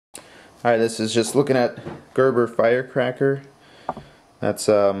Alright, this is just looking at Gerber Firecracker. That's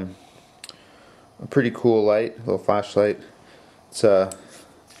a pretty cool light, little flashlight. It's a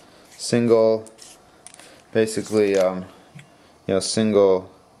single, basically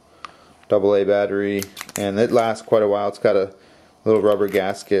single AA battery, and it lasts quite a while. It's got a little rubber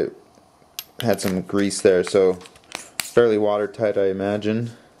gasket, had some grease there, so fairly watertight, I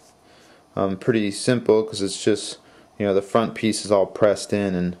imagine. Pretty simple because it's just, the front piece is all pressed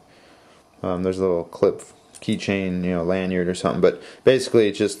in, and there's a little clip keychain, lanyard or something, but basically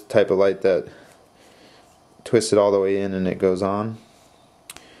it's just the type of light that twists it all the way in and it goes on.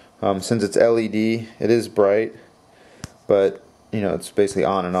 Since it's LED, it is bright, but it's basically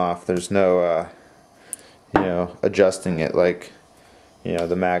on and off. There's no adjusting it like the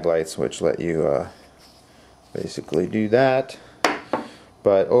MagLights, which let you basically do that.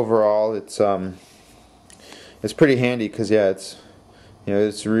 But overall, it's pretty handy because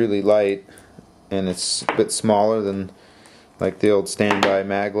it's really light, and it's a bit smaller than like the old standby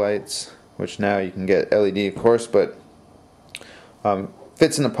MagLights, which now you can get LED, of course, but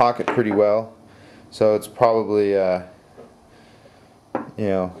fits in the pocket pretty well. So it's probably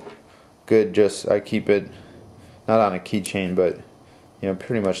good. Just I keep it not on a keychain, but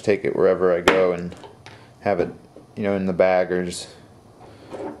pretty much take it wherever I go and have it in the bag or just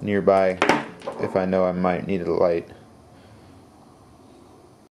nearby if I know I might need a light.